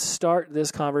stop and start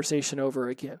this conversation over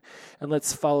again. And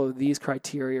let's follow these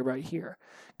criteria right here.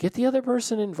 Get the other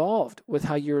person involved with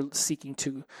how you're seeking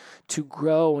to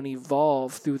grow and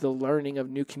evolve through the learning of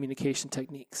new communication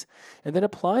techniques. And then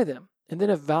apply them. And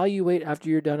then evaluate after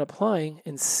you're done applying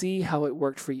and see how it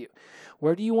worked for you.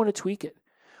 Where do you want to tweak it?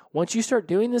 Once you start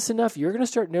doing this enough, you're going to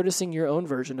start noticing your own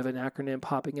version of an acronym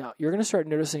popping out. You're going to start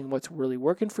noticing what's really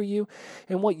working for you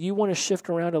and what you want to shift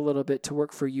around a little bit to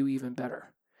work for you even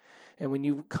better. And when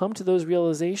you come to those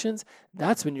realizations,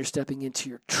 that's when you're stepping into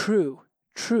your true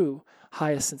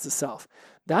highest sense of self.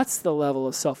 That's the level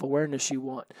of self-awareness you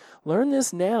want. Learn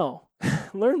this now.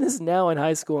 Learn this now in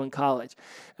high school and college,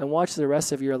 and watch the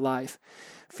rest of your life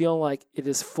feel like it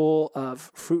is full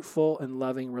of fruitful and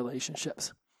loving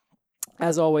relationships.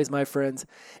 As always, my friends,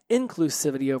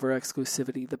 inclusivity over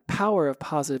exclusivity, the power of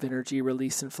positive energy,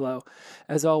 release, and flow.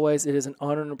 As always, it is an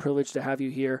honor and a privilege to have you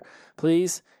here.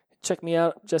 Please check me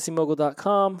out,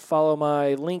 jessymogul.com. Follow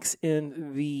my links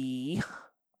in the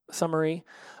summary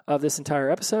of this entire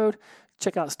episode.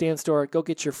 Check out Stan Store. Go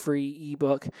get your free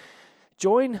ebook.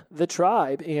 Join the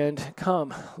tribe and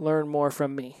come learn more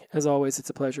from me. As always, it's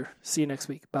a pleasure. See you next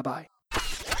week. Bye-bye.